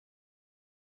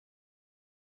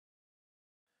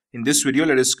In this video,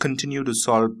 let us continue to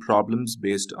solve problems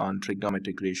based on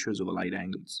trigonometric ratios of allied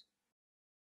angles.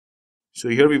 So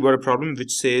here we've got a problem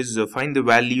which says find the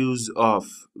values of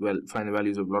a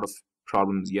lot of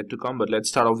problems yet to come, but let's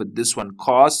start off with this one,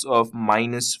 cos of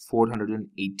minus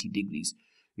 480 degrees.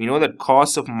 We know that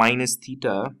cos of minus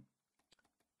theta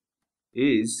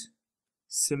is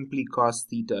simply cos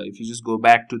theta. If you just go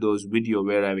back to those video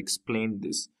where I've explained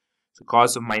this, so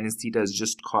cos of minus theta is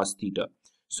just cos theta.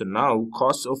 So now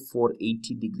cos of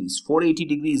 480 degrees. 480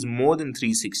 degrees is more than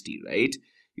 360, right?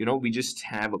 You know, we just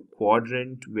have a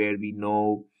quadrant where we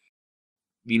know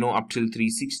up till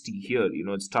 360 here. You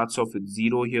know, it starts off with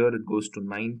 0 here, it goes to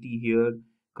 90 here,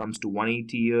 comes to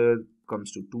 180 here,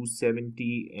 comes to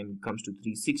 270 and comes to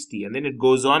 360, and then it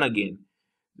goes on again.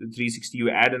 The 360, you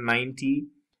add a 90,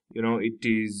 you know, it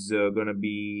is going to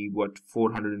be what,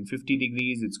 450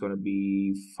 degrees, it's going to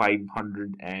be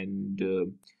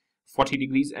 540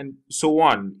 degrees, and so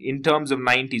on. In terms of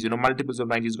 90s, you know, multiples of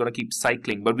 90 is going to keep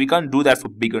cycling, but we can't do that for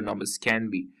bigger numbers, can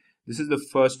we? This is the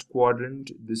first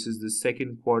quadrant, this is the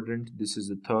second quadrant, this is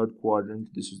the third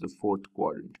quadrant, this is the fourth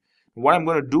quadrant. What I'm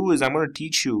going to do is I'm going to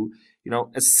teach you, you know,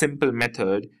 a simple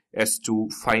method as to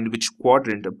find which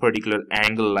quadrant a particular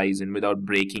angle lies in without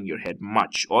breaking your head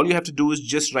much. All you have to do is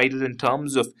just write it in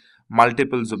terms of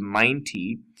multiples of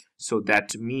 90. So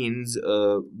that means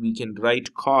we can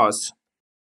write cos.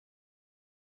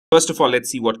 First of all, let's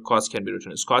see what cos can be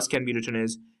written as. Cos can be written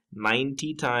as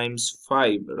 90 times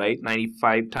 5, right?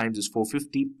 95 times is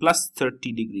 450 plus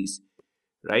 30 degrees,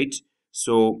 right?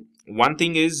 So one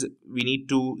thing is we need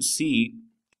to see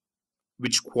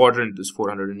which quadrant this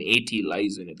 480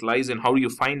 lies in. It lies in, how do you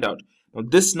find out? Now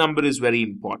this number is very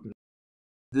important.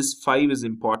 This 5 is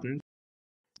important.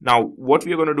 Now what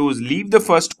we are going to do is leave the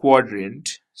first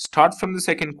quadrant, start from the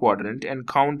second quadrant and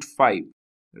count 5,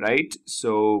 right?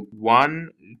 So 1,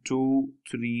 2,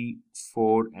 3,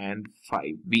 4 and 5.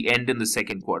 We end in the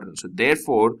second quadrant. So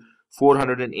therefore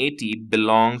 480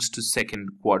 belongs to second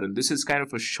quadrant. This is kind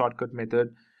of a shortcut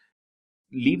method.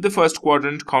 Leave the first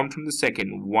quadrant, count from the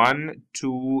second. 1,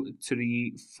 2,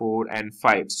 3, 4 and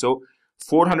 5. So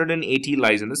 480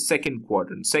 lies in the second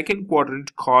quadrant. Second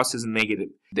quadrant cos is negative.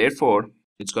 Therefore,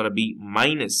 it's going to be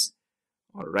minus.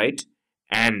 Alright.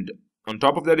 And on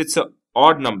top of that, it's an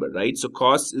odd number, right? So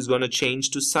cos is going to change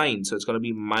to sine. So it's going to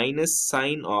be minus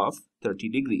sine of 30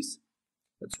 degrees.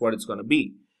 That's what it's going to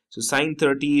be. So sine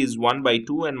 30 is 1 by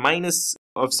 2 and minus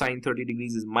of sine 30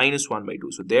 degrees is minus 1 by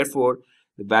 2. So therefore,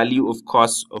 the value of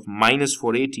cos of minus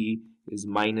 480 is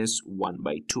minus 1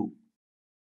 by 2.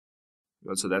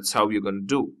 Well, so that's how we're going to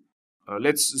do.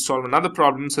 Let's solve another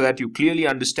problem so that you clearly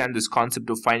understand this concept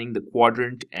of finding the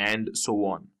quadrant and so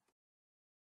on.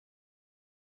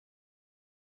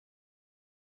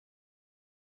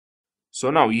 So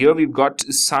now here we've got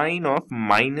sine of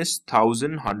minus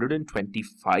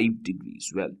 1125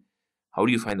 degrees. Well, how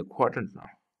do you find the quadrant now?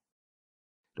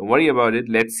 Don't worry about it.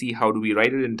 Let's see how do we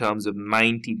write it in terms of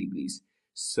 90 degrees.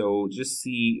 So just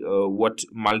see what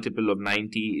multiple of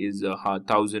 90 is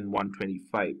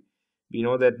 1125. We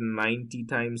know that 90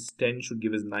 times 10 should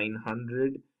give us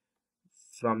 900.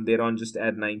 From there on, just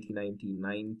add 90.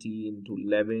 90 into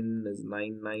 11 is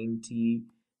 990.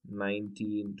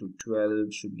 90 into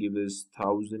 12 should give us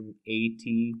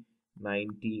 1080.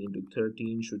 90 into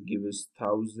 13 should give us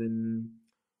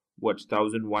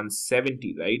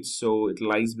 1170, right? So it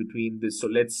lies between this. So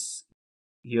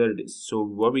here it is. So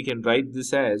what we can write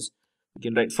this as, we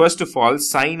can write, first of all,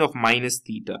 sine of minus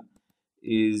theta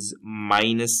is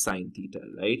minus sine theta,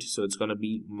 right? So it's going to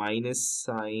be minus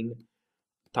sine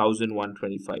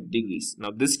 1125 degrees.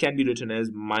 Now this can be written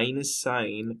as minus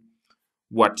sine,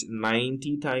 what,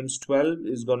 90 times 12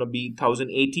 is going to be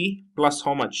 1080 plus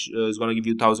how much is going to give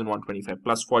you 1125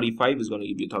 plus 45 is going to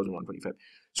give you 1125.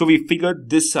 So we figured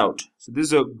this out. So this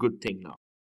is a good thing now.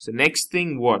 So next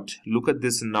thing, what? Look at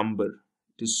this number.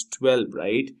 It is 12,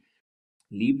 right?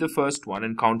 Leave the first one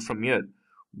and count from here.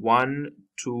 1,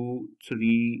 2,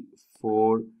 3,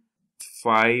 4,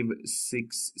 5,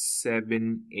 6,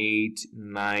 7, 8,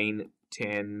 9,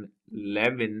 10,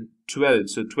 11, 12.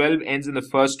 So 12 ends in the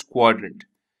first quadrant.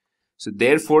 So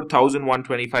therefore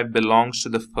 1125 belongs to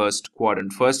the first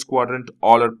quadrant. First quadrant,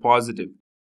 all are positive.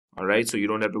 Alright, so you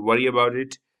don't have to worry about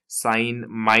it. Sine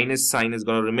minus sine is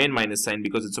going to remain minus sine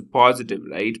because it's a positive,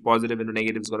 right? Positive into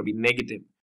negative is going to be negative.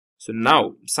 So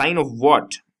now, sine of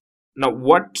what? Now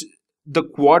what the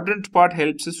quadrant part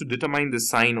helps us to determine the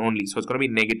sign only. So it's going to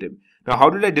be negative. Now how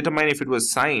did I determine if it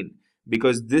was sine?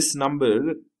 Because this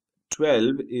number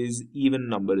 12 is even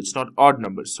number. It's not odd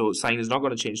number. So sign is not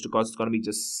going to change to cos. It's going to be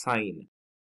just sine.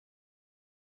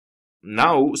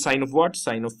 Now sine of what?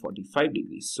 Sine of 45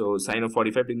 degrees. So sine of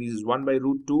 45 degrees is 1 by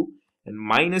root 2, and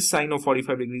minus sine of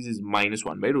 45 degrees is minus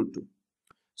 1 by root 2.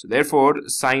 So therefore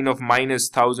sine of minus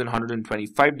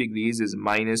 1125 degrees is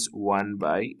minus 1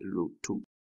 by root 2.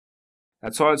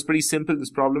 That's all. It's pretty simple,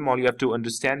 this problem. All you have to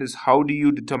understand is how do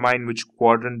you determine which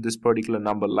quadrant this particular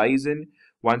number lies in.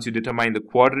 Once you determine the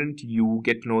quadrant, you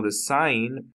get to know the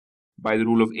sign by the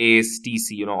rule of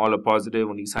ASTC. All are positive,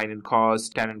 only sine and cos,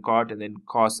 tan and cot, and then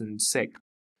cos and sec.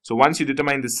 So once you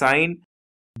determine the sign,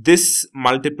 this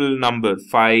multiple number,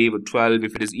 5 or 12,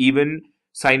 if it is even,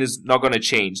 sign is not going to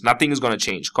change. Nothing is going to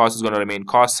change. Cos is going to remain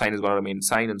cos, sine is going to remain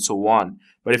sine, and so on.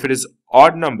 But if it is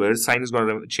odd number, sine is going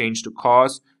to change to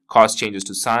cos changes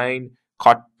to sine,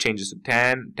 cot changes to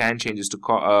tan changes to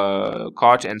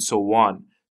cot, and so on.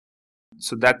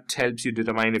 So that helps you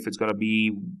determine if it's going to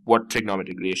be what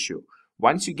trigonometric ratio.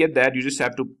 Once you get that, you just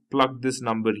have to plug this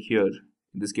number here.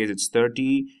 In this case, it's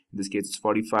 30. In this case, it's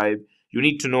 45. You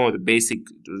need to know the basic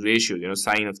ratio.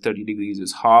 Sine of 30 degrees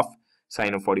is half.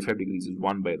 Sine of 45 degrees is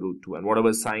 1 by root 2. And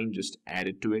whatever sign, just add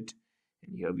it to it.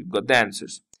 And here we've got the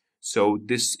answers. So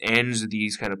this ends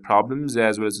these kind of problems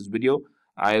as well as this video.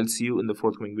 I'll see you in the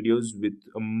forthcoming videos with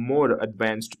more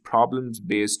advanced problems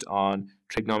based on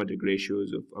trigonometric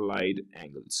ratios of allied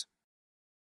angles.